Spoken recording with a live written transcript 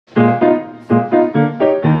Hi,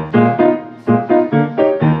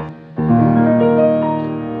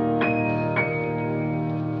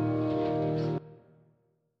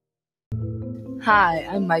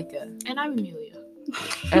 I'm Micah. And I'm Amelia.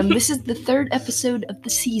 And this is the third episode of the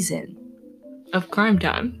season. Of Crime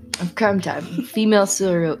Time. Female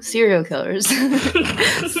serial killers.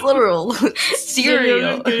 Plural.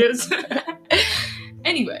 Serial.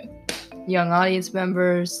 Anyway. Young audience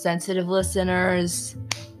members, sensitive listeners.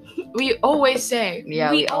 We always say.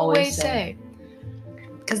 Yeah, we always say.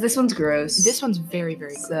 Because this one's gross. This one's very,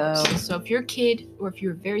 very gross. So if you're a kid or if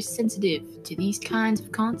you're very sensitive to these kinds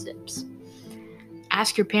of concepts,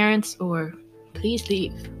 ask your parents or please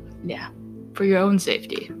leave. Yeah. For your own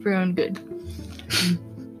safety. For your own good.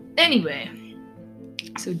 Anyway.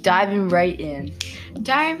 So diving right in.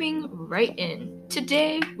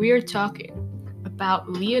 Today we are talking about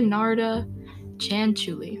Leonarda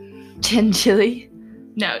Cianciulli. Cianciulli?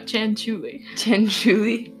 No, Cianciulli.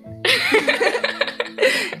 Cianciulli?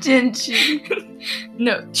 Cianciulli.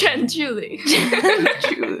 No, Cianciulli.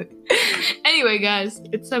 Cianciulli. Anyway, guys,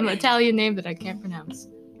 it's some Italian name that I can't pronounce.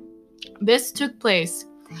 This took place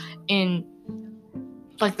in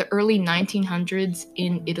like the early 1900s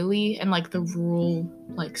in Italy and like the rural,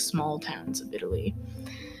 like small towns of Italy.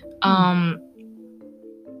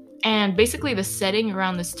 And basically the setting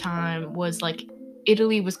around this time was like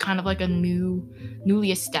Italy was kind of like a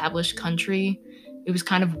newly established country. It was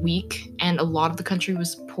kind of weak and a lot of the country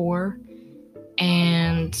was poor.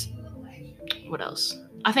 And what else?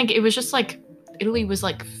 I think it was just like Italy was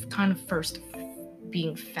like kind of first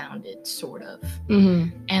being founded, sort of.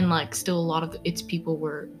 Mm-hmm. And like still a lot of its people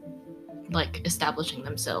were like establishing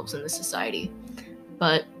themselves in the society.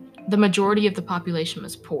 But the majority of the population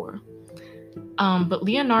was poor. But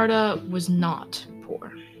Leonarda was not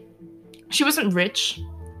poor. She wasn't rich,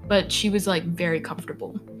 but she was like very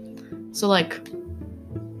comfortable. So like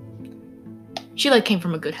she like came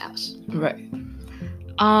from a good house. Right.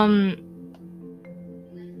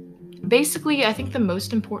 Basically, I think the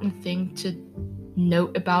most important thing to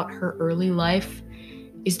note about her early life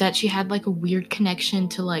is that she had like a weird connection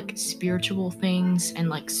to like spiritual things and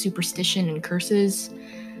like superstition and curses.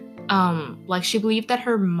 Like she believed that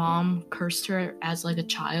her mom cursed her as like a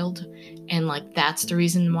child, and like that's the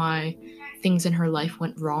reason why things in her life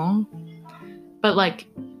went wrong. But like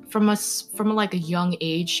from like a young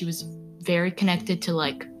age, she was very connected to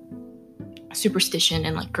like superstition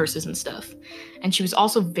and like curses and stuff. And she was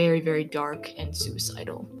also very, very dark and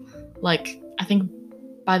suicidal. Like I think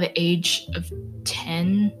by the age of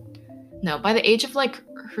like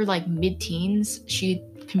her like mid-teens, she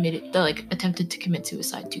attempted to commit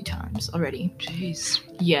suicide 2 times already. Jeez.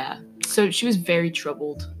 Yeah. So she was very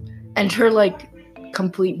troubled. And her like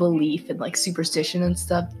complete belief in like superstition and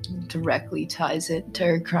stuff directly ties it to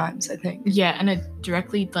her crimes, I think. Yeah, and it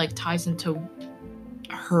directly like ties into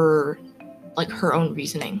her own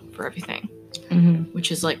reasoning for everything. Mm-hmm.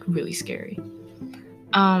 Which is like really scary.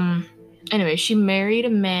 Anyway, she married a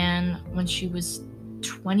man when she was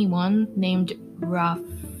 21 named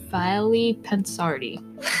Raffaele Pensardi,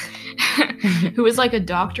 who was like a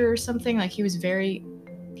doctor or something. Like he was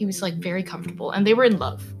like very comfortable, and they were in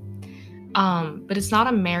love. But it's not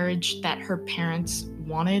a marriage that her parents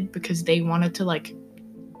wanted because they wanted to like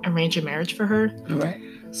arrange a marriage for her. Right.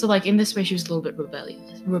 So like in this way, she was a little bit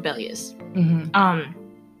rebellious. Mm-hmm.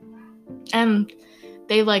 And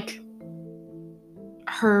they like,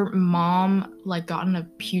 her mom like got in a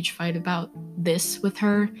huge fight about this with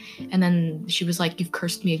her, and then she was like, "You've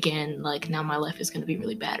cursed me again, like now my life is gonna be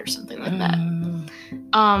really bad," or something like that.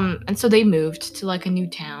 And so they moved to like a new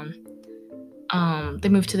town. They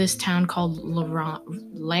moved to this town called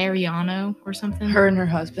Lariano or something. Her and her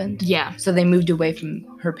husband? Yeah. So they moved away from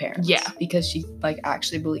her parents? Yeah. Because she like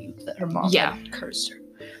actually believed that her mom had cursed her.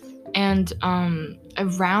 And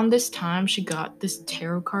around this time, she got this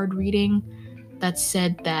tarot card reading that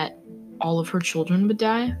said that all of her children would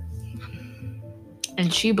die.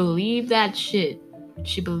 And she believed that shit.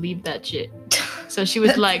 So she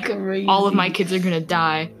was like, crazy. All of my kids are gonna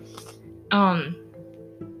die.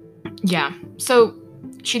 Yeah. So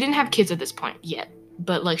she didn't have kids at this point yet,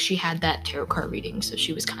 but like she had that tarot card reading, so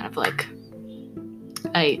she was kind of like,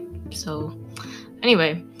 so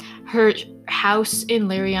anyway, her house in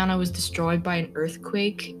Lariano was destroyed by an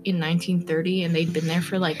earthquake in 1930, and they'd been there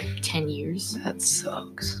for like 10 years. That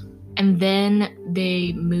sucks. And then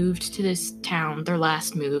they moved to this town, their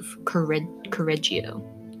last move, Correggio,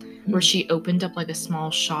 where she opened up like a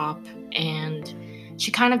small shop, and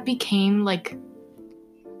she kind of became like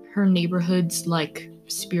her neighborhood's like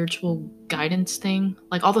spiritual guidance thing.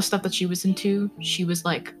 Like all the stuff that she was into, she was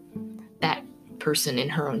like that person in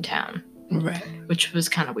her own town. Right. Which was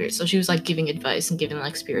kind of weird. So she was like giving advice and giving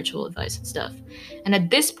like spiritual advice and stuff. And at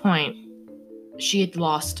this point, she had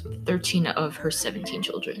lost 13 of her 17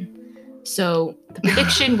 children. So the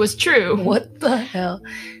prediction was true. What the hell?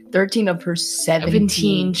 13 of her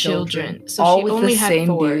 17 children. So all she with only the had same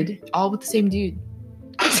 4. dude. All with the same dude.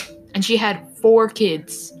 And she had 4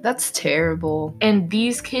 kids. That's terrible. And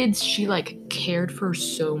these kids, she like cared for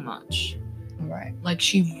so much. Right. Like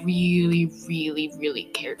she really, really, really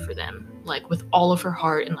cared for them. Like with all of her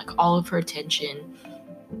heart and like all of her attention.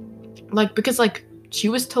 Like because like she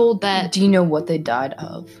was told that. Do you know what they died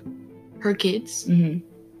of? Her kids? Mm-hmm.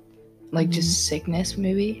 Like just sickness,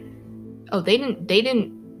 maybe? Oh, they didn't.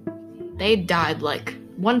 They died like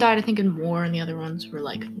one died, I think, in war, and the other ones were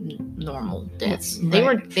like normal deaths.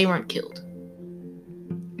 Right. They weren't killed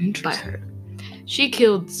by her. She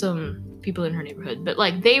killed some people in her neighborhood, but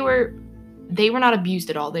like they were not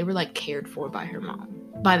abused at all. They were like cared for by her mom,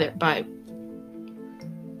 by.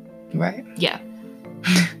 Right. Yeah.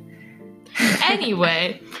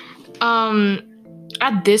 Anyway,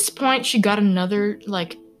 at this point, she got another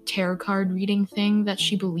like tarot card reading thing that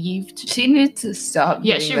she believed. She needs to stop.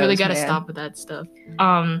 Yeah, she really got to stop with that stuff.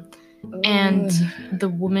 And the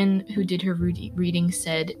woman who did her reading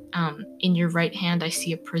said, in your right hand I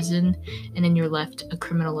see a prison, and in your left a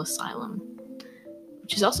criminal asylum.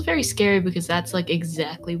 Which is also very scary because that's like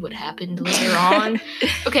exactly what happened later on.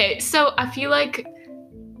 Okay, so I feel like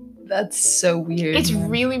that's so weird. It's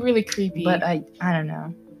really, really creepy. But I don't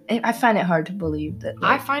know. I find it hard to believe that.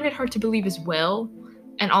 I find it hard to believe as well.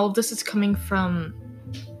 And all of this is coming from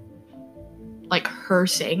like her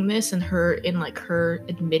saying this and her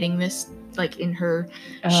admitting this, like in her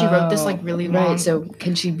she wrote this like really long. Right, so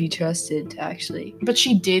can she be trusted to actually? But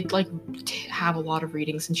she did like have a lot of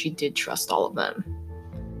readings and she did trust all of them.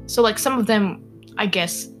 So like some of them I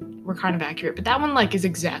guess were kind of accurate, but that one like is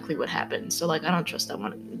exactly what happened. So like I don't trust that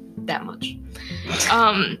one that much.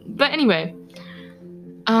 But anyway,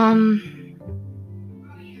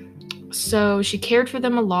 so she cared for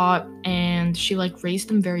them a lot and she like raised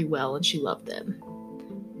them very well and she loved them.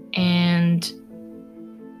 And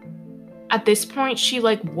at this point she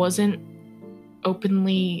like wasn't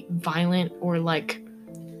openly violent or like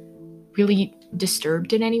really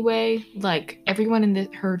disturbed in any way. Like everyone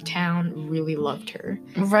in her town really loved her.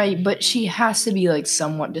 Right, but she has to be like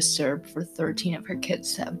somewhat disturbed for 13 of her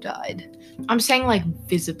kids to have died. I'm saying like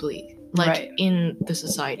visibly. Like, right. In the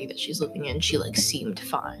society that she's living in, she, like, seemed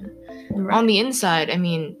fine. Right. On the inside, I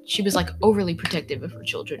mean, she was, like, overly protective of her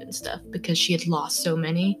children and stuff because she had lost so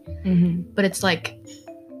many. Mm-hmm. But it's, like,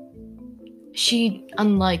 she,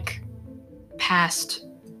 unlike past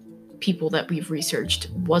people that we've researched,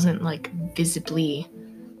 wasn't, like, visibly,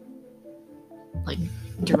 like,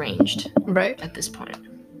 deranged. Right. At this point.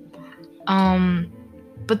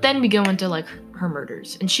 But then we go into, like, her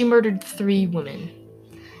murders. And she murdered 3 women.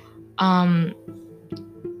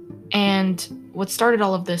 And what started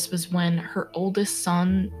all of this was when her oldest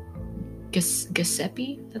son,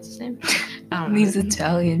 Giuseppe, that's his name? I don't know. These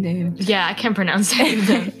Italian names. Yeah, I can't pronounce any of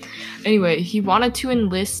them. Anyway, he wanted to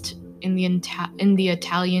enlist in the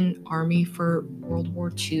Italian army for World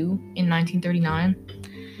War II in 1939.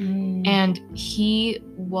 And he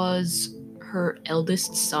was her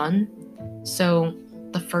eldest son, so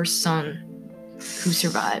the first son who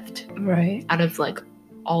survived. Right. Out of, like,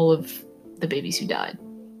 all of the babies who died.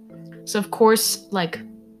 So of course, like,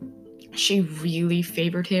 she really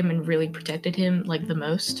favored him and really protected him, like, the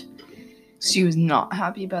most. She was not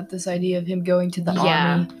happy about this idea of him going to the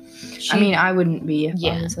army. I mean, I wouldn't be if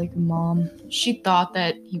I was like a mom. She thought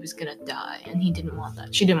that he was gonna die, and he didn't want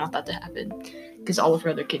that. She didn't want that to happen because all of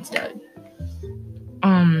her other kids died.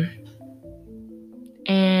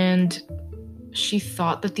 And she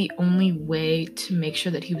thought that the only way to make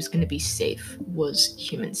sure that he was going to be safe was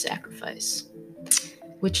human sacrifice.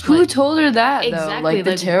 Which, who like, told her that, exactly, though? Like,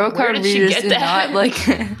 the tarot card readers did not, like...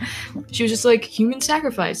 She was just like, human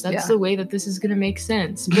sacrifice. That's the way that this is going to make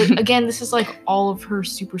sense. But, again, this is, like, all of her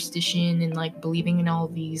superstition and, like, believing in all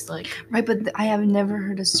these, like... Right, but I have never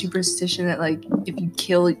heard a superstition that, like, if you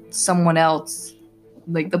kill someone else...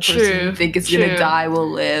 Like, the person you think is gonna die will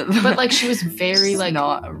live. But, like, she was very, like...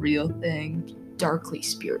 not a real thing. Darkly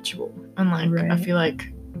spiritual. And, like, I feel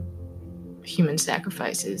like human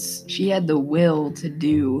sacrifices... She had the will to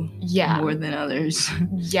do more than others.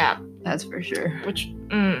 Yeah. That's for sure. Which,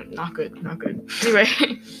 not good.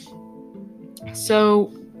 Anyway.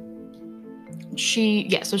 So she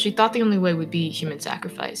thought the only way would be human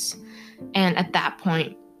sacrifice. And at that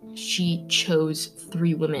point, she chose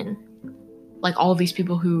 3 women. Like, all of these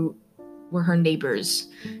people who were her neighbors,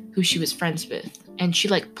 who she was friends with. and she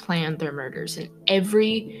like planned their murders, and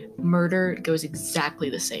every murder goes exactly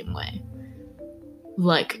the same way.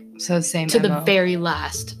 Like, so same to MO. the very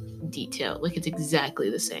last detail. Like, it's exactly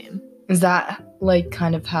the same. Is that like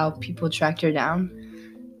kind of how people tracked her down?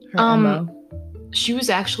 Her MO? She was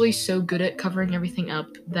actually so good at covering everything up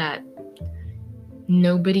that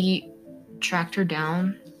nobody tracked her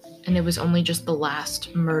down, and it was only just the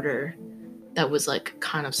last murder that was like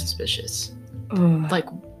kind of suspicious. Ugh. Like,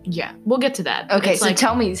 yeah, we'll get to that. Okay, so like,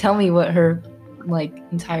 tell me what her like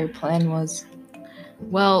entire plan was.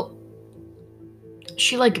 Well,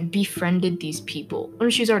 she like befriended these people. I mean,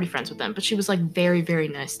 she was already friends with them, but she was like very, very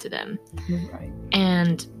nice to them. Right.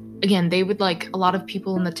 And again, they would like, a lot of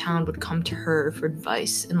people in the town would come to her for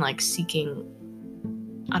advice and like seeking,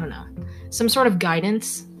 I don't know, some sort of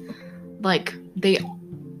guidance. Like, they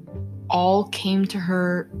all came to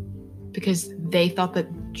her because they thought that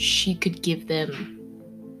she could give them,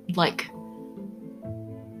 like,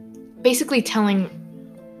 basically telling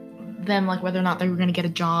them like whether or not they were going to get a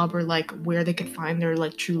job, or like where they could find their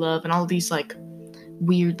like true love, and all these like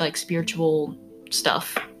weird like spiritual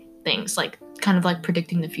stuff things, like kind of like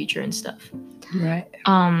predicting the future and stuff. Right.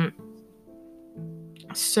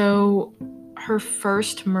 So her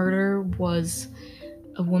first murder was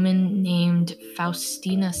a woman named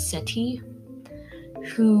Faustina Setti,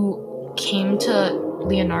 who came to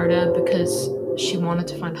Leonarda because she wanted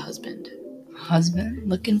to find a husband.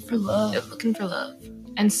 Looking for love.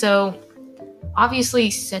 And so obviously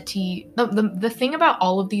Setti, the thing about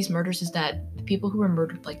all of these murders is that the people who were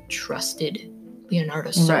murdered like trusted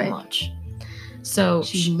Leonarda so much. So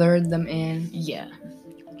she lured them in. Yeah.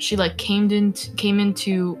 She like came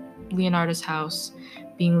into Leonarda's house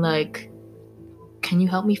being like, "Can you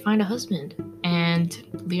help me find a husband?" And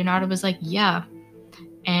Leonarda was like, "Yeah."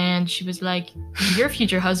 And she was like, "Your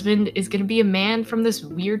future husband is going to be a man from this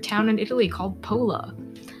weird town in Italy called Pola."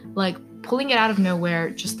 Like, pulling it out of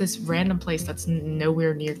nowhere, just this random place that's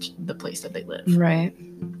nowhere near the place that they live. Right.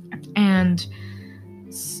 And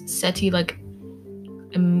Setti, like,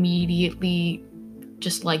 immediately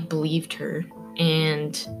just, like, believed her.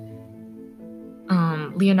 And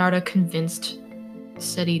Leonarda convinced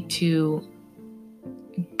Setti to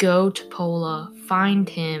go to Pola, find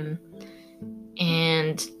him,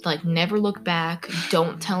 and like never look back.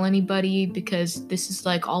 Don't tell anybody, because this is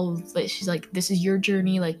like all of like, she's like, this is your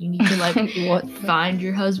journey, like you need to like find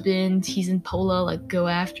your husband, he's in Pola, like go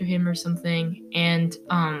after him or something. And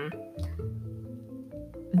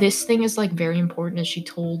this thing is like very important, as she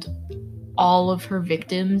told all of her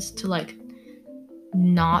victims to like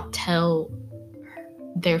not tell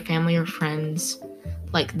their family or friends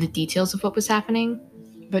like the details of what was happening.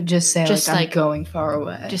 But just say, I'm going far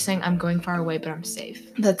away. Just saying, I'm going far away, but I'm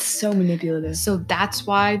safe. That's so manipulative. So that's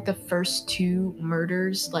why the first two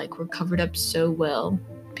murders, like, were covered up so well.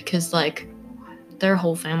 Because, like, their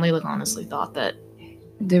whole family, like, honestly thought that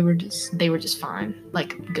they were just fine,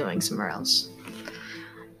 like, going somewhere else.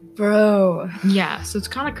 Bro. Yeah, so it's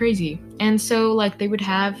kind of crazy. And so, like, they would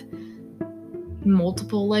have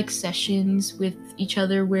multiple, like, sessions with each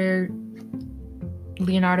other where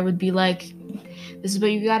Leonarda would be like, "This is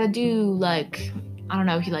what you gotta do," like, I don't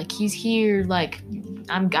know, he's here, like,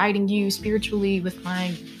 I'm guiding you spiritually with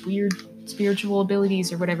my weird spiritual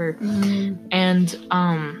abilities or whatever. Mm-hmm. And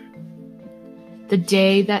the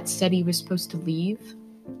day that Setti was supposed to leave,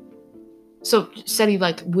 so Setti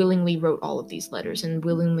like willingly wrote all of these letters and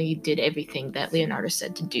willingly did everything that Leonarda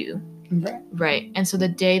said to do. Right. And so the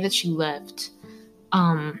day that she left,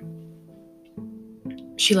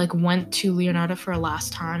 she like went to Leonarda for a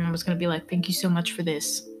last time and was gonna be like, "Thank you so much for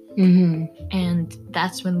this." Mm-hmm. And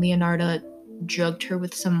that's when Leonarda drugged her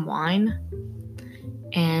with some wine.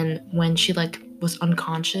 And when she like was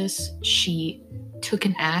unconscious, she took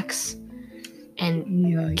an axe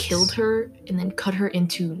and killed her, and then cut her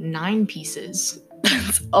into 9 pieces.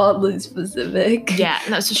 That's oddly specific. Yeah,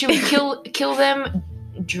 no, so she would kill them,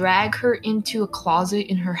 drag her into a closet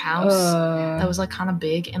in her house that was like kind of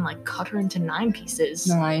big, and like cut her into 9 pieces.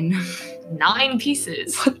 9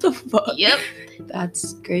 pieces. What the fuck? Yep.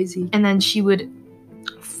 That's crazy. And then she would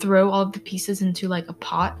throw all of the pieces into like a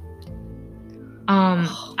pot. I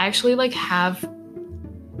actually like have.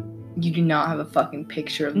 You do not have a fucking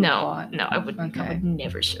picture of the pot. No, I would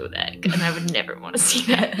never show that, and I would never want to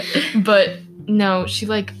see that. But no, she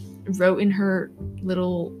like wrote in her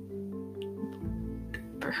little.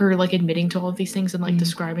 Her like admitting to all of these things and like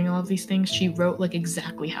describing all of these things, she wrote like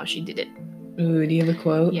exactly how she did it. Ooh, do you have a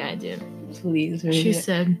quote? Yeah, I do. Please read She it.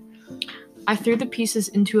 said, "I threw the pieces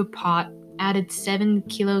into a pot, added 7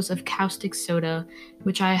 kilos of caustic soda,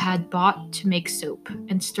 which I had bought to make soap,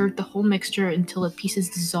 and stirred the whole mixture until the pieces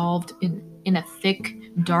dissolved in in a thick,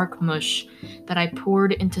 dark mush that I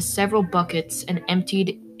poured into several buckets and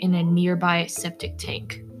emptied in a nearby septic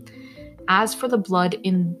tank. As for the blood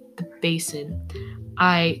in the basin,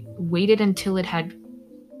 I waited until it had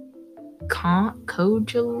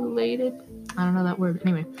coagulated. I don't know that word.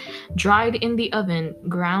 Anyway, dried in the oven,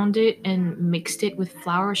 ground it and mixed it with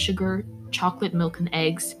flour, sugar, chocolate milk, and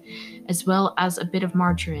eggs, as well as a bit of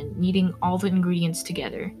margarine, kneading all the ingredients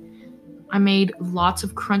together. I made lots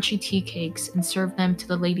of crunchy tea cakes and served them to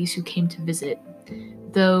the ladies who came to visit,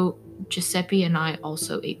 though Giuseppe and I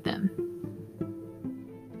also ate them.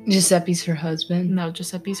 Giuseppe's her husband? No,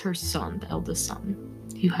 Giuseppe's her son, the eldest son,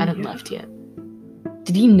 who hadn't left yet.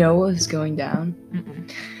 Did he know what was going down?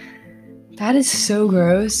 Mm-mm. That is so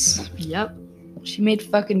gross. Yep. She made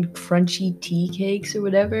fucking crunchy tea cakes or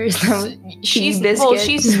whatever. Is that what?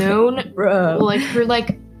 She's known, bro. Like her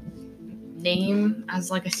like name as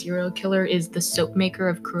like a serial killer is the soap maker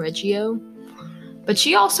of Correggio, but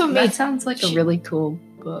she also made. That sounds like a really cool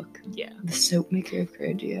book. Yeah. The soap maker of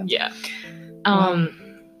Correggio. Yeah. Wow.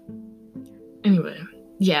 Anyway,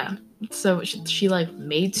 yeah. So she like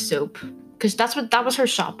made soap. Because that was her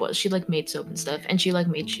shop was. She, like, made soap and stuff. And she, like,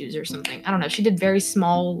 made shoes or something. I don't know. She did very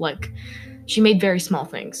small, like... She made very small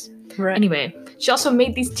things. Right. Anyway, she also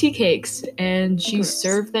made these tea cakes. And she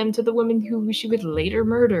served them to the women who she would later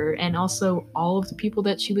murder. And also all of the people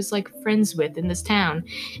that she was, like, friends with in this town.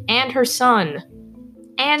 And her son.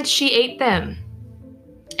 And she ate them.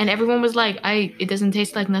 And everyone was like, it doesn't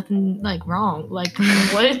taste like nothing, like, wrong. Like,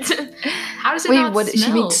 what? How does it not smell?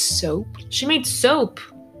 She made soap? She made soap.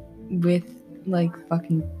 With, like,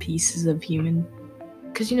 fucking pieces of human...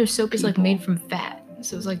 Because, soap is, like, made from fat.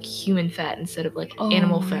 So it's, like, human fat instead of, like,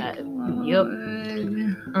 animal fat. God. Yep.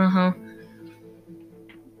 Uh-huh.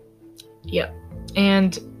 Yep.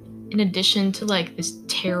 And in addition to, like, this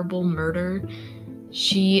terrible murder,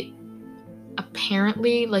 she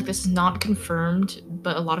apparently, like, this is not confirmed,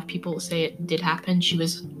 but a lot of people say it did happen. She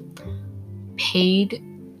was paid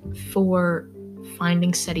for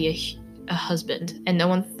finding Seti a husband, and no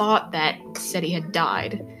one thought that Seti had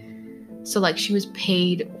died. So, like, she was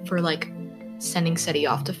paid for, like, sending Seti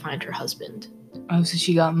off to find her husband. Oh, so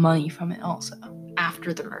she got money from it also.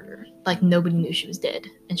 After the murder. Like, nobody knew she was dead,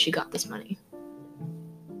 and she got this money.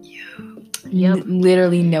 Yep.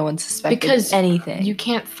 Literally no one suspected anything. You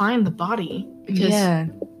can't find the body.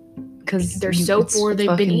 Because they're soap or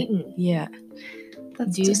they've been eaten. Yeah.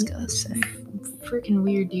 That's disgusting. Freaking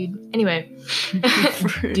weird, dude. Anyway.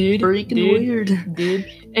 Weird.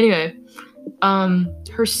 Anyway.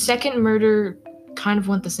 Her second murder kind of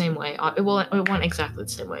went the same way. It went exactly the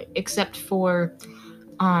same way. Except for,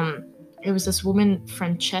 it was this woman,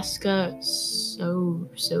 Francesca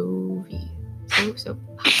Sovi.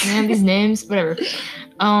 Man, these names, whatever.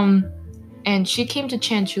 And she came to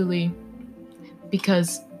Cianciulli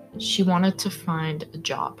because she wanted to find a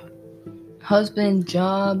job. Husband,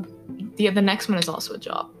 job. The next one is also a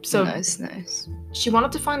job. So nice. She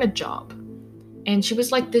wanted to find a job. And she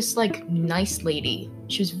was like this like nice lady.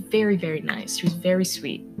 She was very, very nice. She was very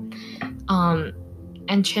sweet. And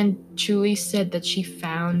Cianciulli said that she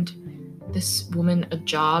found this woman a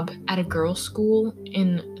job at a girls' school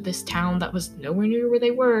in this town that was nowhere near where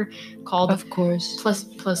they were, called, of course,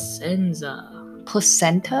 Placenza.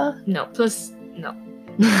 Placenta? No.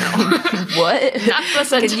 What? Not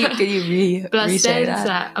placenta. Can you re-say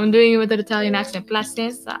that? I'm doing it with an Italian accent.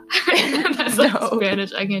 Placenza. That's like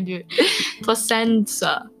Spanish. I can't do it.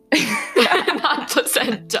 Placenza. Not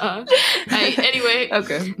placenta. Anyway.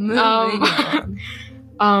 Okay.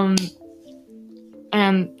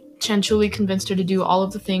 And Cianciulli convinced her to do all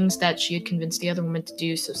of the things that she had convinced the other woman to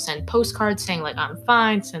do. So send postcards saying, like, I'm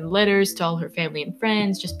fine. Send letters to all her family and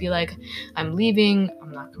friends. Just be like, I'm leaving.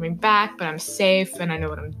 I'm not coming back, but I'm safe and I know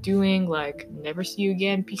what I'm doing. Like, never see you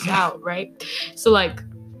again. Peace out, right? So, like,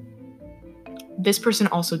 this person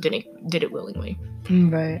also did it willingly.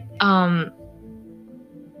 Right.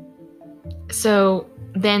 So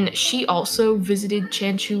then she also visited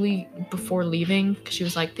Cianciulli before leaving because she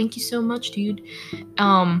was like, thank you so much, dude.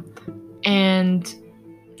 And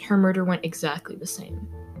her murder went exactly the same.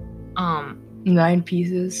 9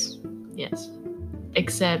 pieces. Yes.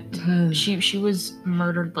 Except she was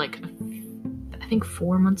murdered like I think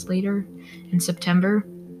 4 months later in September.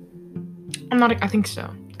 I think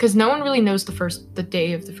so. Because no one really knows the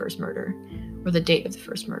day of the first murder or the date of the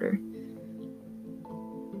first murder.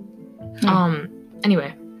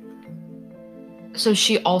 Anyway, so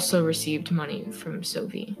she also received money from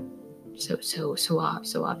Sovi.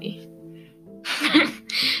 Soavi.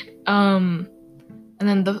 And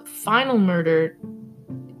then the final murder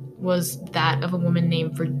was that of a woman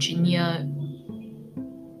named Virginia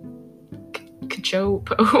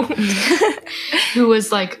Cacioppo, who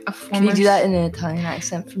was like a former... Can you do that in an Italian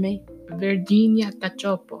accent for me? Virginia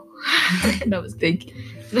Cacioppo. That was big.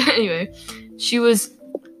 Anyway, she was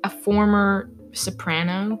a former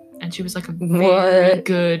soprano, and she was like a very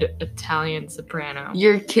good Italian soprano.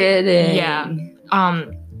 You're kidding. Yeah.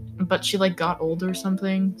 But she like got old or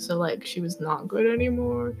something, so like she was not good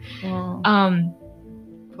anymore. Oh.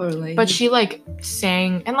 Poor lady. But she like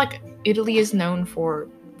sang, and like Italy is known for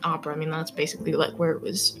opera. I mean, that's basically like where it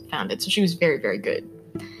was founded. So she was very, very good.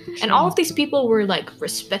 And all of these people were like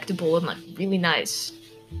respectable and like really nice.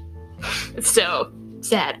 It's so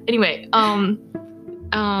sad. Anyway,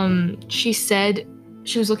 she said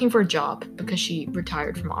she was looking for a job because she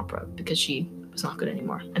retired from opera because she was not good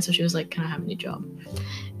anymore. And so she was like, can I have a new job?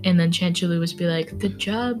 And then Cianciulli was be like, the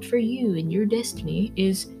job for you and your destiny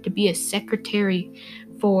is to be a secretary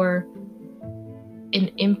for an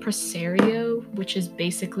impresario, which is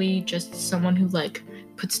basically just someone who like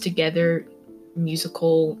puts together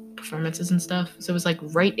musical performances and stuff. So it was like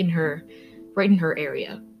right in her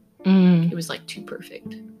area. It was like too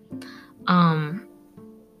perfect.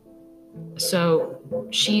 So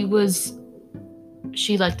she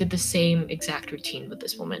like did the same exact routine with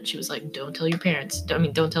this woman. She was like, don't tell your parents.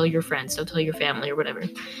 Don't tell your friends. Don't tell your family or whatever.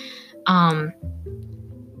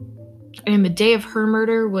 And the day of her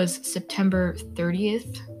murder was September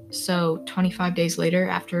 30th. So 25 days later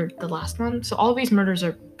after the last one. So all of these murders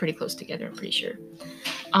are pretty close together, I'm pretty sure.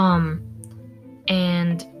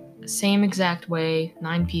 And same exact way,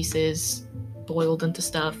 9 pieces, boiled into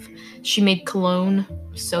stuff. She made cologne,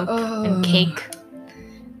 soap, and cake.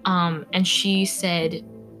 And she said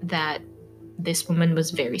that this woman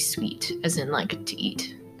was very sweet, as in like to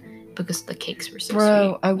eat, because the cakes were so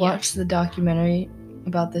sweet. I watched the documentary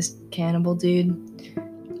about this cannibal dude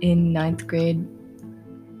in 9th grade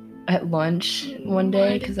at lunch one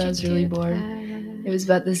day because I was really bored. It was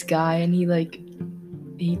about this guy and he like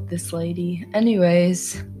ate this lady.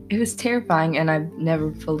 Anyways, it was terrifying and I've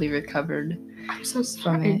never fully recovered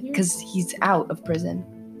from it because he's out of prison.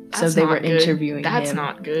 So they were interviewing him. That's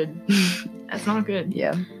not good. That's not good.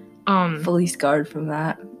 Yeah. Fully scarred from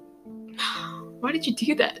that. Why did you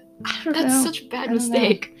do that? I don't know. That's such a bad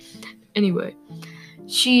mistake. Anyway,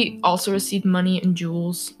 she also received money and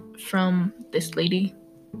jewels from this lady.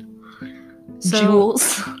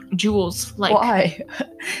 Jewels. Like, why?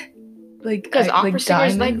 Like, because opera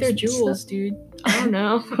singers like their jewels, dude. I don't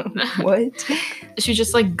know. What? She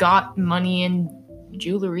just like got money and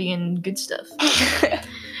jewelry and good stuff.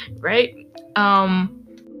 Right?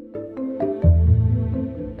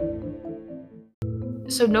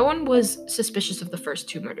 So no one was suspicious of the first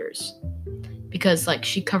 2 murders because like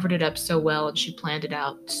she covered it up so well and she planned it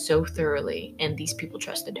out so thoroughly and these people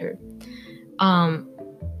trusted her.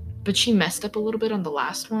 But she messed up a little bit on the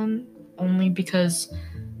last one only because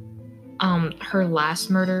her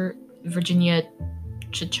last murder, Virginia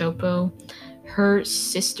Cacioppo, her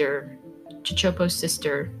sister, Cacioppo's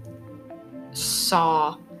sister,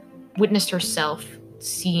 witnessed herself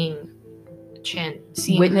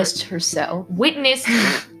witnessed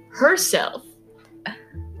herself.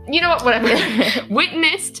 You know what? Whatever.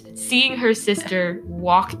 Witnessed seeing her sister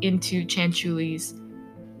walk into Cianciulli's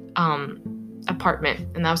apartment,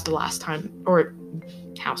 and that was the last time, or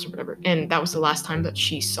house or whatever, and that was the last time that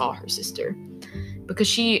she saw her sister, because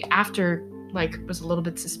she after like was a little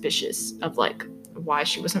bit suspicious of like why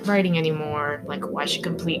she wasn't writing anymore, like why she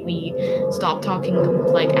completely stopped talking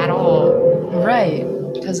like at all. Right,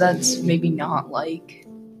 because that's maybe not like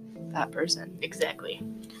that person. Exactly.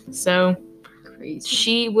 So crazy.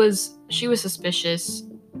 She was suspicious,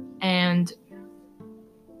 and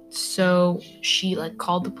so she like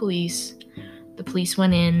called the police. The police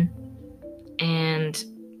went in, and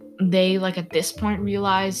they like at this point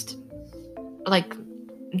realized like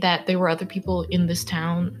that there were other people in this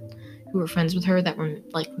town who were friends with her that were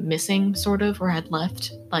like missing sort of, or had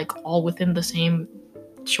left like all within the same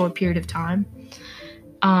short period of time.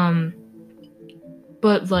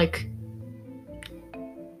 But like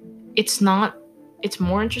it's more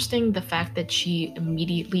interesting the fact that she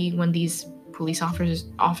immediately, when these police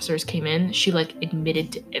officers came in, she like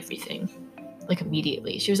admitted to everything. Like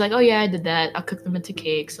immediately. She was like, oh yeah, I did that. I cooked them into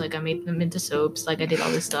cakes. Like I made them into soaps. Like I did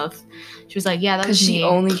all this stuff. She was like, yeah, that was me. Because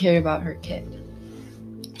she only cared about her kid.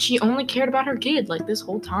 She only cared about her kid. Like this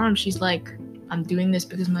whole time, she's like, I'm doing this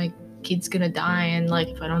because my kid's gonna die. And like,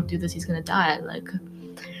 if I don't do this, he's gonna die. Like,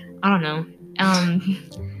 I don't know.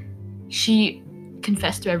 She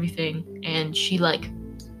confessed to everything, and she like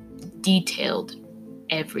detailed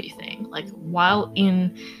everything. Like while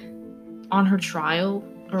on her trial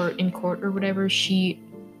or in court or whatever,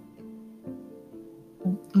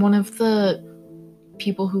 one of the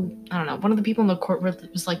people who, I don't know, one of the people in the court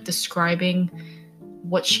was like describing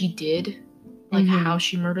what she did, like how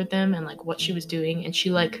she murdered them and like what she was doing, and she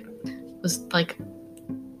like was like,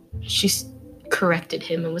 she corrected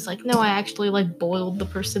him and was like, no, I actually like boiled the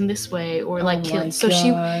person this way, or like killed. So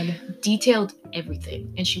she detailed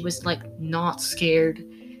everything, and she was like not scared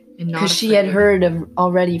and not because she had heard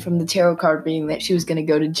already from the tarot card reading that she was going to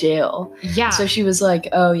go to jail. Yeah. So she was like,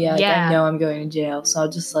 oh yeah, like, I know I'm going to jail, so I'll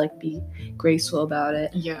just like be graceful about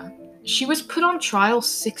it. Yeah. She was put on trial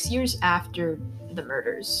 6 years after the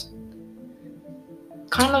murders.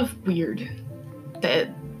 Kind of weird, that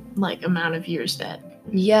like amount of years that.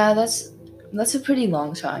 Yeah, that's a pretty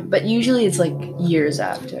long time, but usually it's like years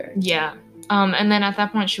after. Yeah. And then at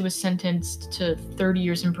that point she was sentenced to 30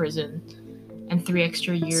 years in prison and 3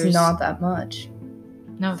 extra years. It's not that much.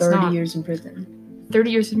 No, it's 30 not. years in prison.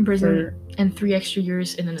 30 years in prison and 3 extra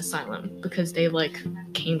years in an asylum, because they like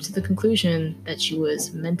came to the conclusion that she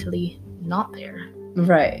was mentally not there.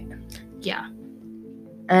 Right. Yeah.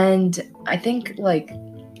 And I think like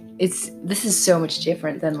this is so much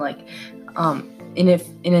different than like in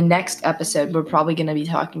a next episode we're probably going to be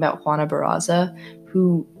talking about Juana Barraza,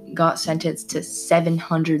 who got sentenced to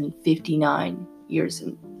 759 years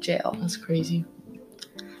in jail. That's crazy.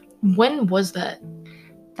 When was that?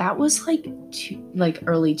 That was like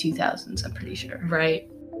early 2000s, I'm pretty sure. Right.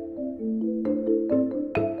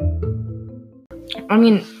 I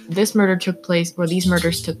mean, these murders took place in the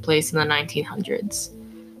 1900s.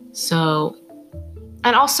 So,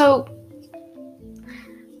 and also,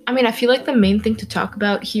 I mean, I feel like the main thing to talk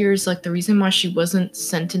about here is like the reason why she wasn't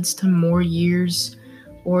sentenced to more years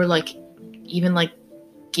or like even like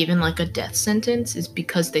given like a death sentence is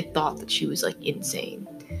because they thought that she was like insane.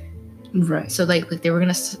 Right. So like they were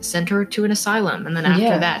gonna send her to an asylum, and then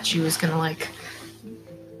after that she was gonna like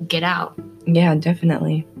get out. Yeah,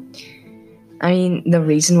 definitely. I mean, the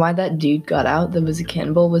reason why that dude got out that was a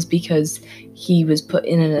cannibal was because he was put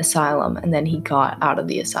in an asylum and then he got out of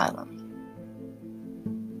the asylum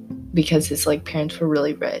because his like parents were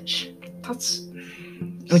really rich.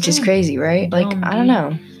 Which is crazy, right? Like, I don't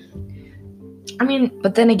know. I mean,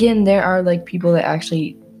 but then again, there are like people that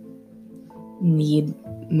actually need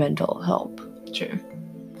mental help. True.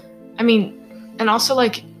 I mean, and also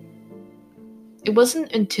like it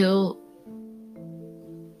wasn't until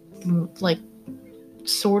like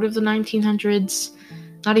sort of the 1900s,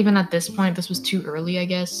 not even at this point, this was too early, I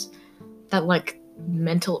guess, that like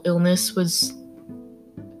mental illness was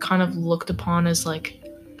kind of looked upon as like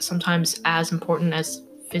sometimes as important as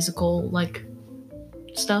physical like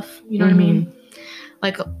stuff, you know what I mean?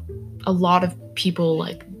 Like a lot of people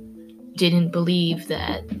like didn't believe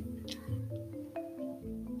that.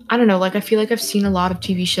 I don't know, like I feel like I've seen a lot of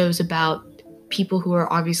TV shows about people who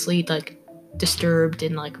are obviously like disturbed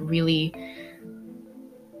and like really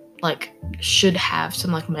like should have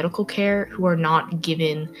some like medical care who are not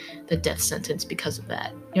given the death sentence because of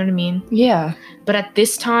that. You know what I mean? Yeah. But at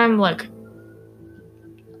this time, like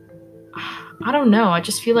I don't know, I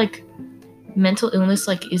just feel like mental illness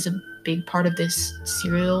like is a big part of this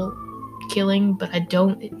serial killing, but I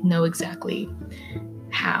don't know exactly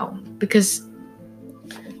how, because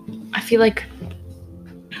I feel like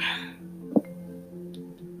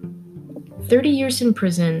 30 years in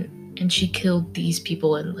prison and she killed these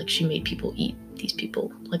people and like she made people eat these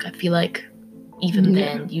people. Like I feel like even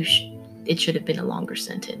then it should have been a longer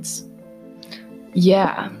sentence.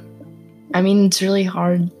 Yeah. I mean, it's really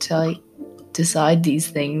hard to like decide these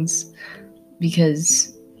things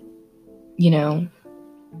because, you know,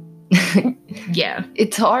 yeah,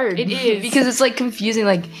 it's hard. It is. Because it's like confusing.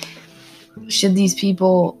 Like, should these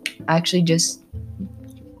people actually just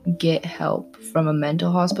get help from a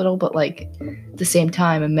mental hospital? But like at the same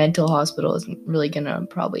time, a mental hospital isn't really gonna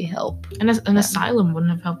probably help. And an asylum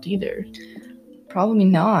wouldn't have helped either. Probably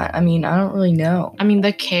not. I mean, I don't really know. I mean,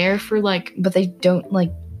 the care for like, but they don't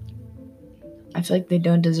like. I feel like they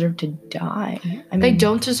don't deserve to die. I mean, they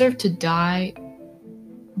don't deserve to die,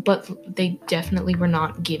 but they definitely were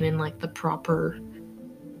not given like the proper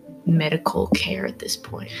medical care at this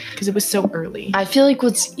point because it was so early. I feel like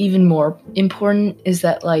what's even more important is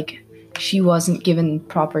that like she wasn't given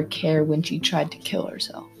proper care when she tried to kill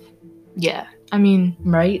herself. Yeah, I mean,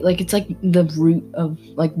 right? Like it's like the root of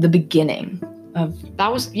like the beginning of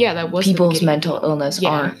that was people's mental illness.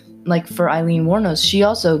 Aren't like for Eileen Wuornos, she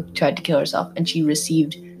also tried to kill herself and she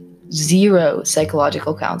received 0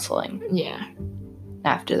 psychological counseling. Yeah.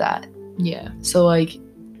 After that. Yeah. So like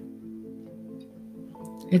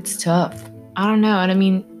it's tough. I don't know. And I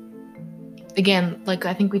mean, again, like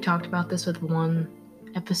I think we talked about this with one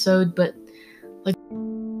episode, but like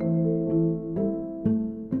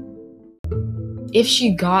if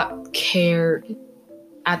she got care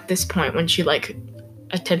at this point when she like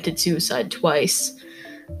attempted suicide twice,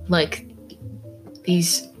 like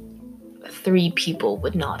these 3 people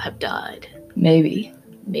would not have died. Maybe.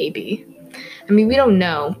 I mean, we don't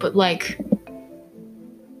know, but like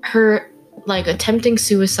her like attempting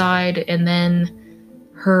suicide and then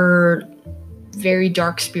her very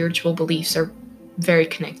dark spiritual beliefs are very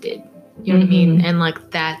connected. You know what I mean? And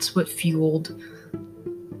like that's what fueled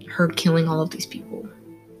her killing all of these people.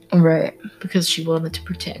 Right. Because she wanted to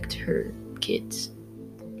protect her kids.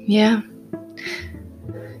 Yeah.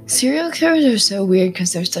 Serial killers are so weird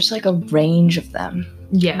because there's such like a range of them.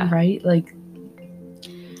 Yeah. Right? Like,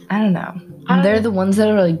 I don't know. They're the ones that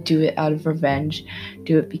are like do it out of revenge,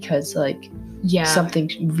 do it because like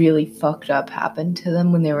something really fucked up happened to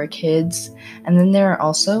them when they were kids. And then there are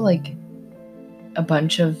also like a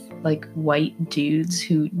bunch of like white dudes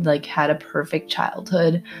who like had a perfect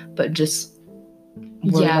childhood but just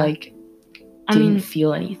were like didn't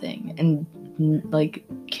feel anything and like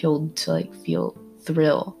killed to like feel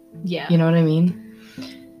thrill. Yeah. You know what I mean?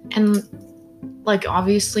 And like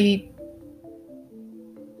obviously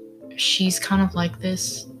she's kind of like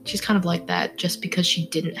this. She's kind of like that just because she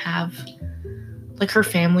didn't have like her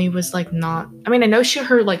family was like not. I mean, I know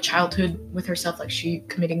her like childhood with herself, like she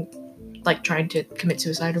trying to commit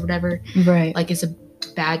suicide or whatever. Right. Like is a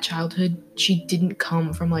bad childhood. She didn't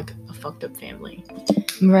come from like a fucked up family.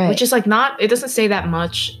 Right. Which is like not. It doesn't say that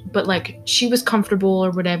much, but like she was comfortable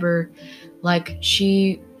or whatever. Like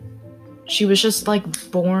she was just like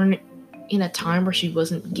born in a time where she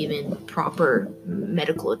wasn't given proper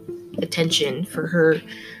medical attention for her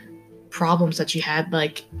problems that she had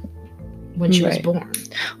like when she was born.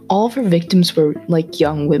 All of her victims were like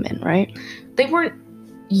young women, right? They weren't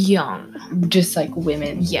young, just like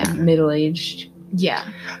women. Yeah. Middle-aged. Yeah.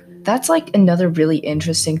 That's like another really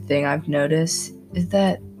interesting thing I've noticed is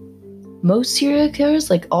that most serial killers,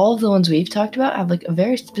 like all of the ones we've talked about, have like a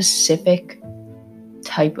very specific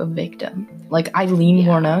type of victim. Like Eileen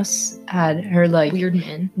Wuornos had her like weird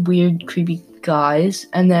men, weird creepy guys,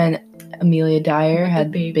 and then Amelia Dyer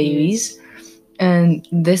had babies, and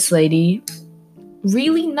this lady,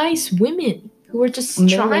 really nice women who were just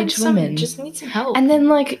just need some help. And then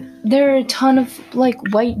like there are a ton of like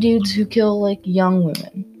white dudes who kill like young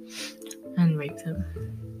women and rape them.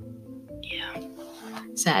 Yeah,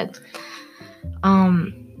 sad.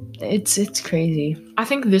 It's crazy. I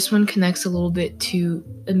think this one connects a little bit to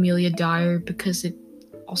Amelia Dyer because it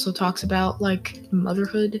also talks about like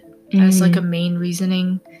motherhood as like a main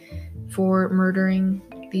reasoning for murdering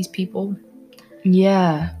these people.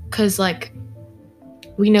 Yeah. Because like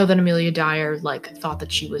we know that Amelia Dyer like thought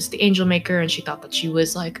that she was the angel maker and she thought that she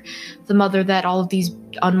was like the mother that all of these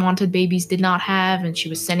unwanted babies did not have, and she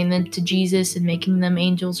was sending them to Jesus and making them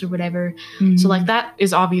angels or whatever. So like that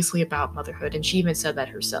is obviously about motherhood, and she even said that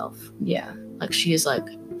herself. Yeah. Like she is like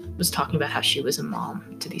was talking about how she was a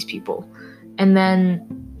mom to these people. And then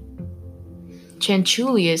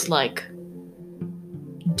Cianciulli is like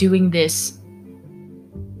doing this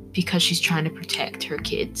because she's trying to protect her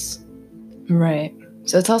kids. Right.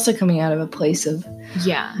 So it's also coming out of a place of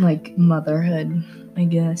like motherhood, I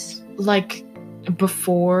guess. Like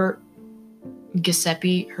before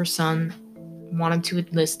Giuseppe, her son, wanted to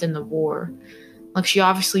enlist in the war, like she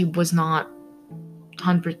obviously was not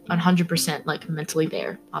 100% like mentally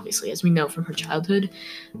there, obviously, as we know from her childhood,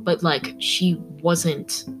 but like she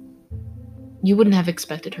wasn't. You wouldn't have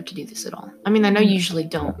expected her to do this at all. I mean, I know you usually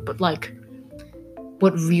don't, but like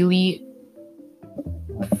what really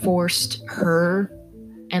forced her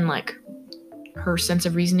and like her sense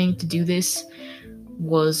of reasoning to do this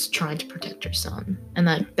was trying to protect her son, and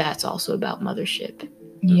that's also about mothership,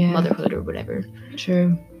 motherhood or whatever.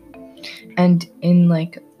 True. And in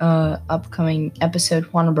like upcoming episode,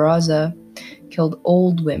 Juana Barraza killed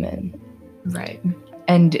old women, right?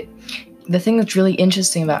 And the thing that's really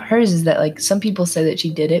interesting about hers is that like some people say that she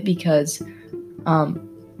did it because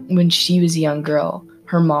when she was a young girl,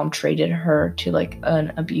 her mom traded her to like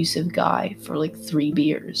an abusive guy for like 3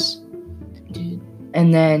 beers. Dude.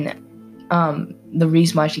 And then the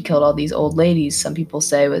reason why she killed all these old ladies, some people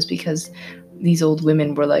say, was because these old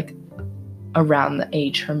women were like around the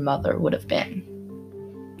age her mother would have been.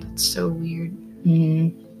 That's so weird.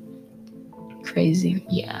 Crazy.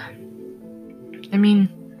 Yeah. I mean,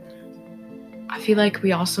 I feel like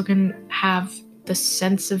we also can have the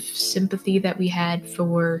sense of sympathy that we had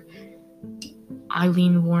for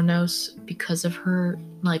Eileen Wuornos because of her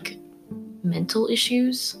like mental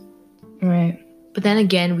issues. Right. But then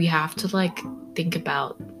again, we have to like think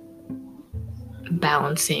about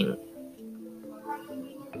balancing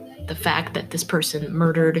the fact that this person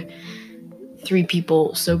murdered 3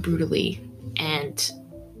 people so brutally, and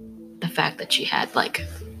the fact that she had like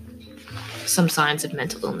some signs of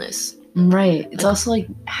mental illness. Right. It's also like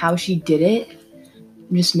how she did it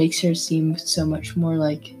just makes her seem so much more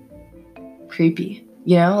like creepy.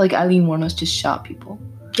 You know, like Eileen Wuornos just shot people.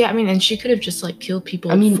 Yeah, I mean, and she could have just like killed people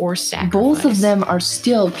for sacrifice. Both of them are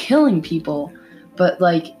still killing people, but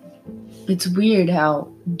like it's weird how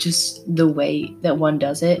just the way that one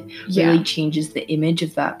does it really changes the image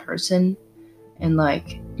of that person. And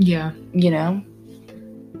like, yeah, you know,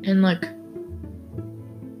 and like,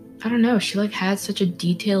 I don't know, she like had such a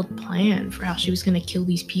detailed plan for how she was going to kill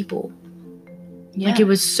these people. Yeah. Like it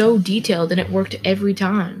was so detailed and it worked every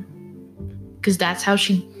time. Because that's how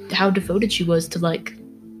devoted she was to like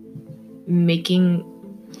making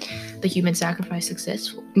the human sacrifice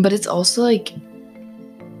successful. But it's also like,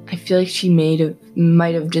 I feel like she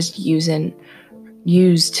might have just used. I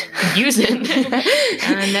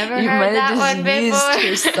never heard that one before.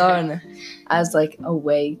 Used her son as like a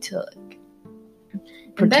way to like.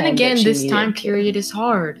 And then again, this time period is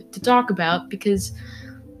hard to talk about because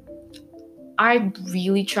I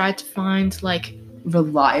really tried to find like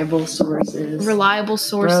reliable sources. Bro,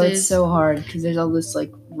 it's so hard because there's all this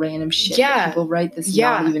like random shit that people write that's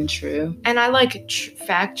not even true. And I like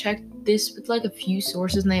fact checked this with like a few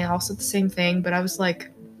sources and they all said the same thing, but I was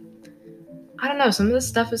like, I don't know, some of this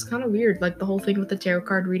stuff is kind of weird, like the whole thing with the tarot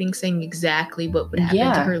card reading saying exactly what would happen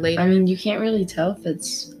to her later. I mean, you can't really tell if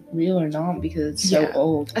it's real or not because it's so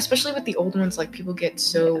old. Especially with the old ones, like people get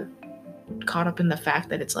so caught up in the fact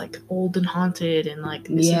that it's like old and haunted and like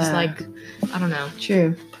this is like, I don't know.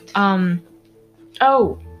 True.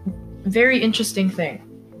 Oh, very interesting thing.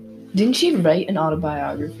 Didn't she write an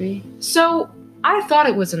autobiography? So I thought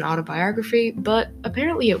it was an autobiography, but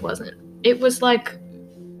apparently it wasn't. It was like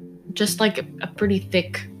just like a pretty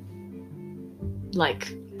thick,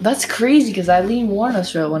 like. That's crazy because Eileen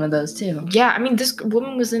Wuornos wrote one of those too. Yeah, I mean this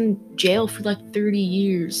woman was in jail for like 30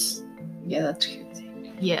 years. Yeah, that's crazy.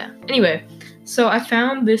 Yeah. Anyway, so I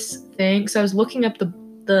found this thing. So I was looking up the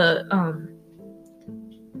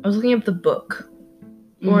book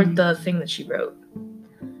or the thing that she wrote.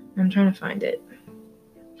 I'm trying to find it.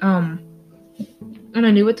 And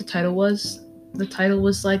I knew what the title was. The title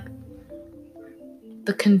was like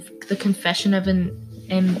the confession of an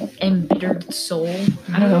embittered soul.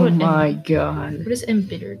 I don't know what. Oh my god! What does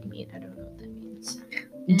embittered mean? I don't know what that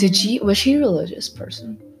means. Was she a religious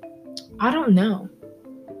person? I don't know.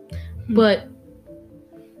 But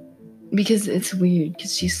because it's weird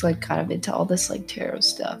because she's like kind of into all this like tarot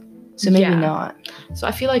stuff. So maybe not. So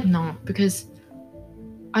I feel like not because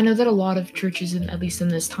I know that a lot of churches, at least in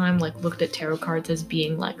this time, like looked at tarot cards as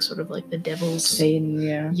being like sort of like the devil's. Satan,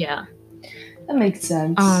 yeah. Yeah. That makes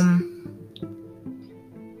sense.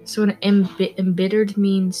 So an embittered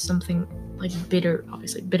means something like bitter,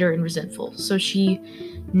 obviously bitter and resentful. So she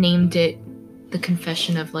named it the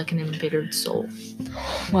confession of like an embittered soul.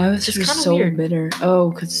 Why was her soul weird. Bitter?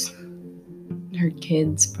 Oh, because her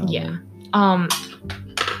kids probably. Yeah.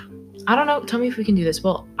 I don't know. Tell me if we can do this.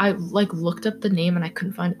 Well, I like looked up the name and I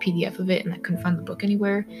couldn't find a PDF of it and I couldn't find the book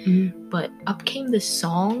anywhere. Mm-hmm. But up came this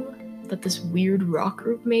song that this weird rock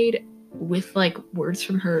group made with like words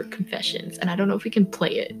from her confessions, and I don't know if we can play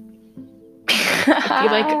it. I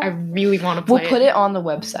feel like I really want to play it. We'll put it on the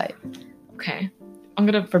website. Okay.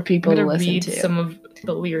 For people to listen read to. Some of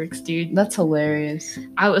the lyrics, dude. That's hilarious.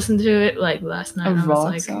 I listened to it like last night. A and I rock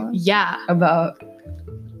was like, song? Yeah. About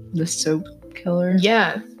the soap killer?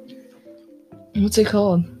 Yeah. What's it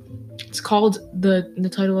called? It's called the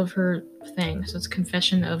title of her thing. So it's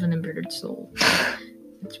Confession of an Embittered Soul.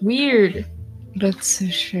 It's weird. That's so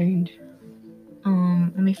strange.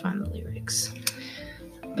 Let me find the lyrics.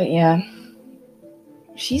 But yeah.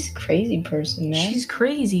 She's a crazy person, man. She's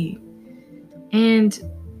crazy. And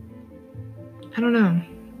I don't know.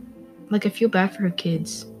 Like, I feel bad for her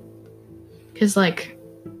kids. Because, like...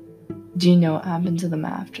 Do you know what happened to them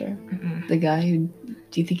after? Mm-mm. The guy who...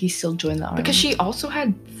 Do you think he still joined the army? Because she also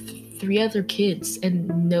had 3 other kids,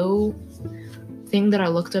 and no thing that I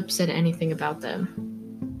looked up said anything about them.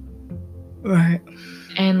 Right.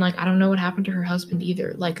 And, like, I don't know what happened to her husband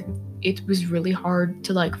either. Like, it was really hard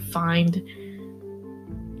to, like, find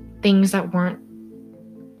things that weren't,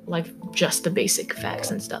 like, just the basic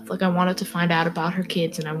facts and stuff. Like, I wanted to find out about her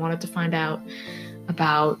kids, and I wanted to find out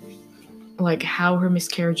about, like, how her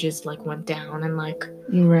miscarriages, like, went down, and, like...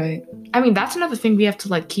 Right. I mean, that's another thing we have to,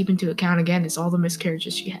 like, keep into account again, is all the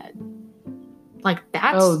miscarriages she had. Like,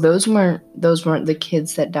 that's... Oh, those weren't the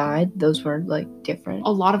kids that died? Those were, like, different?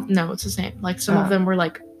 A lot of... No, it's the same. Like, some of them were,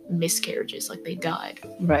 like, miscarriages. Like, they died.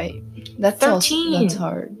 Right. That's 13! That's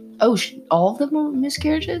hard. Oh, all of them were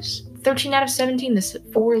miscarriages? 13 out of 17, this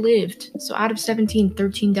 4 lived. So out of 17,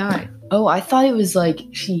 13 died. Oh, I thought it was like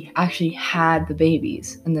she actually had the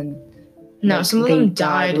babies and then No, like, some of they them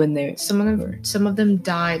died when they some of them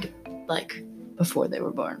died like before they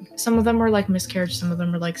were born. Some of them were like miscarriage, some of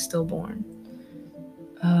them were like stillborn.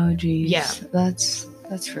 Oh geez. Yeah. That's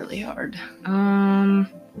really hard.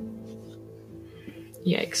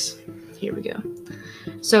 Yikes. Here we go.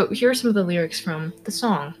 So here are some of the lyrics from the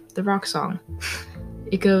song, the rock song.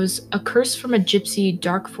 It goes, "A curse from a gypsy,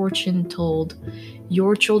 dark fortune told,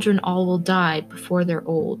 your children all will die before they're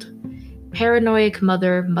old. Paranoiac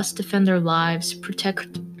mother must defend their lives,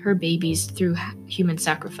 protect her babies through human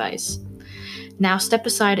sacrifice. Now step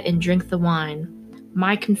aside and drink the wine.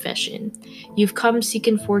 My confession. You've come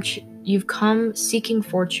seeking fortune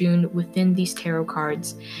within these tarot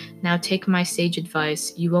cards. Now take my sage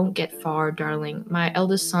advice. You won't get far, darling. My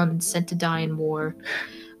eldest son sent to die in war.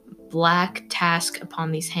 Black task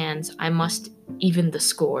upon these hands. I must even the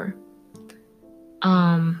score."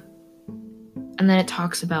 And then it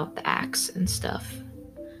talks about the axe and stuff.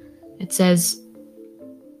 It says,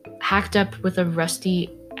 "Hacked up with a rusty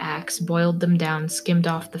axe, boiled them down, skimmed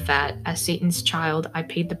off the fat. As Satan's child, I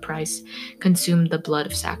paid the price, consumed the blood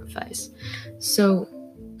of sacrifice." So,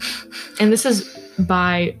 and this is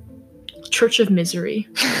by Church of Misery.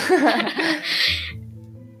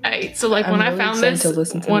 So like when I found this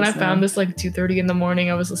like 2:30 in the morning,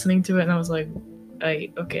 I was listening to it and I was like,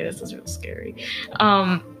 okay, this is real scary.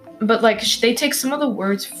 But like they take some of the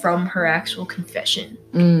words from her actual confession.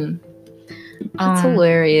 That's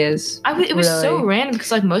hilarious. It was so random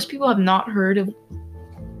because like most people have not heard of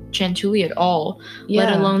Cianciulli at all,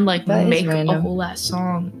 let alone like make a whole ass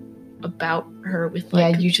song about her with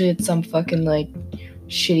like. Yeah, usually it's some fucking like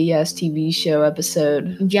shitty ass TV show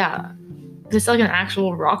episode. Yeah, it's like an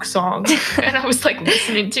actual rock song, and I was like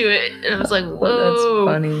listening to it, and I was like, whoa,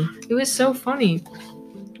 that's funny. It was so funny,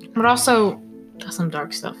 but also there's some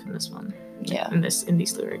dark stuff in this one. Yeah, in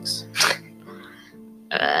these lyrics.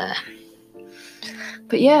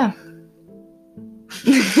 But yeah.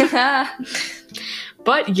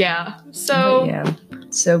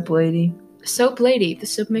 Soap lady. Soap lady, the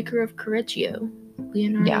soap maker of Correggio,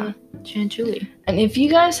 Leonarda Cianciulli. And if you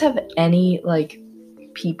guys have any like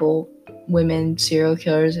people, women, serial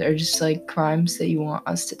killers, or just like crimes that you want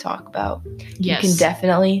us to talk about, you can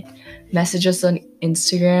definitely message us on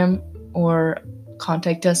Instagram or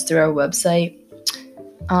contact us through our website.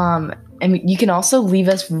 And you can also leave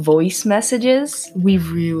us voice messages. We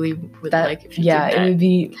really would like if you did that. It would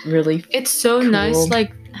be really It's so nice,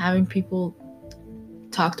 like, having people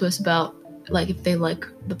talk to us about, like, if they like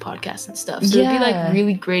the podcast and stuff. So it'd be, like,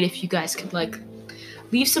 really great if you guys could, like,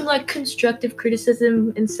 leave some, like, constructive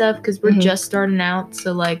criticism and stuff, because we're just starting out,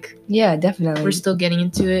 so, like... Yeah, definitely. We're still getting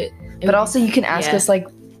into it. But also you can ask us, like,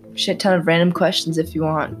 shit ton of random questions if you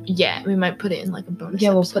want. Yeah, we might put it in, like, a bonus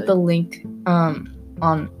episode. We'll put the link,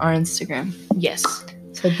 on our Instagram. Yes.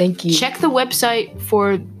 So thank you. Check the website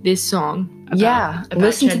for this song. About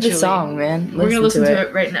listen Cianciulli. to the song, man. We're going to listen to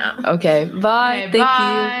it right now. Okay, bye. Okay, thank you.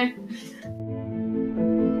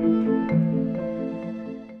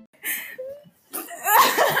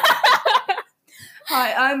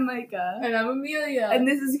 Hi, I'm Micah. And I'm Amelia. And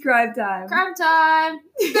this is Crime Time. Crime Time!